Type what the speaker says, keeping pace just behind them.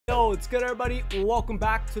What's good, everybody? Welcome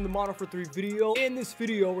back to the Modern Warfare 3 video. In this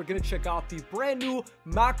video, we're gonna check out the brand new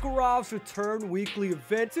Makarov's Return weekly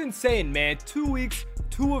event. It's insane, man. 2 weeks,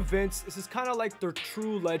 2 events. This is kind of like their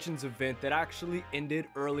True Legends event that actually ended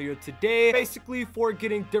earlier today. Basically, for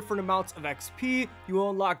getting different amounts of XP, you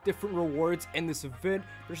will unlock different rewards in this event.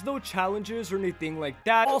 There's no challenges or anything like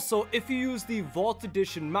that. Also, if you use the Vault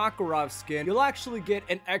Edition Makarov skin, you'll actually get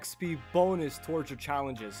an XP bonus towards your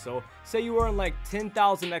challenges. So say you earn like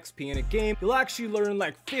 10,000 XP in a game, you'll actually learn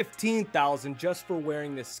like 15,000 just for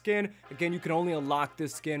wearing this skin. Again, you can only unlock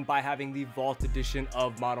this skin by having the Vault Edition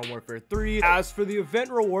of Modern Warfare 3. As for the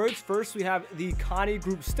event rewards, first we have the Connie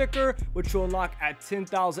group sticker, which will unlock at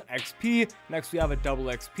 10,000 XP. Next we have a double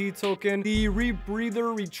XP token, the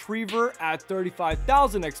Rebreather Retriever at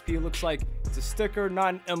 35,000 XP. Looks like it's a sticker,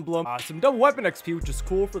 not an emblem. Some double weapon XP, which is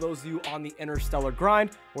cool for those of you on the Interstellar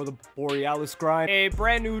grind or the Borealis grind. A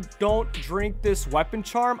brand new Don't Drink This weapon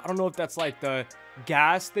charm. I don't know if that's like the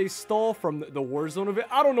gas they stole from the Warzone event.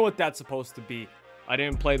 I don't know what that's supposed to be. I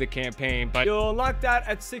didn't play the campaign, but you'll unlock that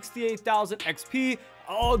at 68,000 XP.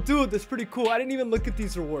 Oh, dude, that's pretty cool. I didn't even look at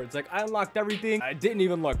these rewards. Like, I unlocked everything. I didn't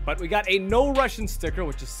even look, but we got a No Russian sticker,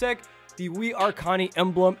 which is sick. The We Are Connie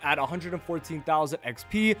emblem at 114,000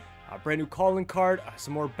 XP. A brand new calling card,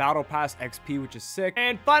 some more battle pass XP, which is sick.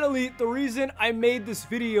 And finally, the reason I made this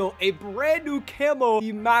video, a brand new camo,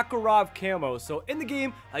 the Makarov Camo. So in the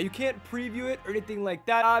game, you can't preview it or anything like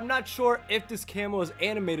that. I'm not sure if this camo is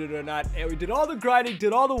animated or not. And we did all the grinding,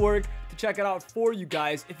 did all the work to check it out for you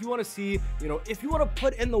guys. If you want to see, if you want to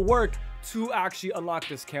put in the work to actually unlock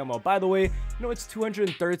this camo. By the way, it's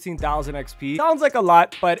 213,000 XP. Sounds like a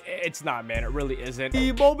lot, but it's not, man. It really isn't.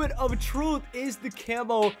 The moment of truth, is the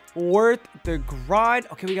camo worth the grind?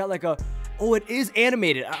 Okay, we got like a, oh, it is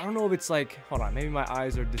animated. I don't know if it's like, hold on, maybe my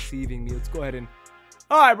eyes are deceiving me. Let's go ahead and,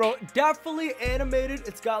 all right, bro, definitely animated.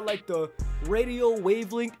 It's got like the radial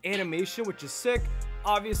wavelength animation, which is sick.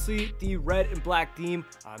 Obviously, the red and black theme,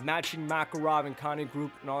 matching Makarov and Connie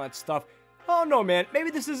group and all that stuff. Oh no, man, maybe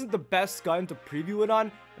this isn't the best gun to preview it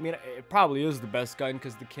on. I mean, it probably is the best gun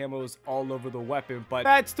because the camo is all over the weapon, but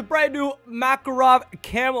that's the brand new Makarov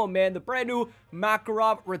Camo, man. The brand new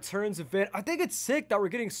Makarov Returns event. I think it's sick that we're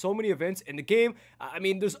getting so many events in the game. I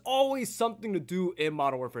mean, there's always something to do in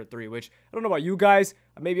Modern Warfare 3, which I don't know about you guys.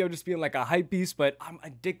 Maybe I'm just being like a hype beast, but I'm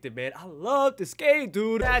addicted, man. I love this game,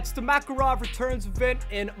 dude. That's the Makarov Returns event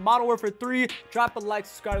in Modern Warfare 3. Drop a like,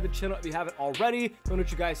 subscribe to the channel if you haven't already. Let me know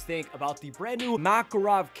what you guys think about the brand new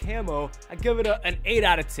Makarov Camo. I give it an 8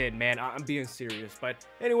 out of 10, man. I'm being serious. But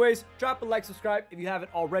anyways, drop a like, subscribe if you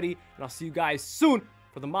haven't already, and I'll see you guys soon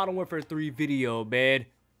for the Modern Warfare 3 video, man.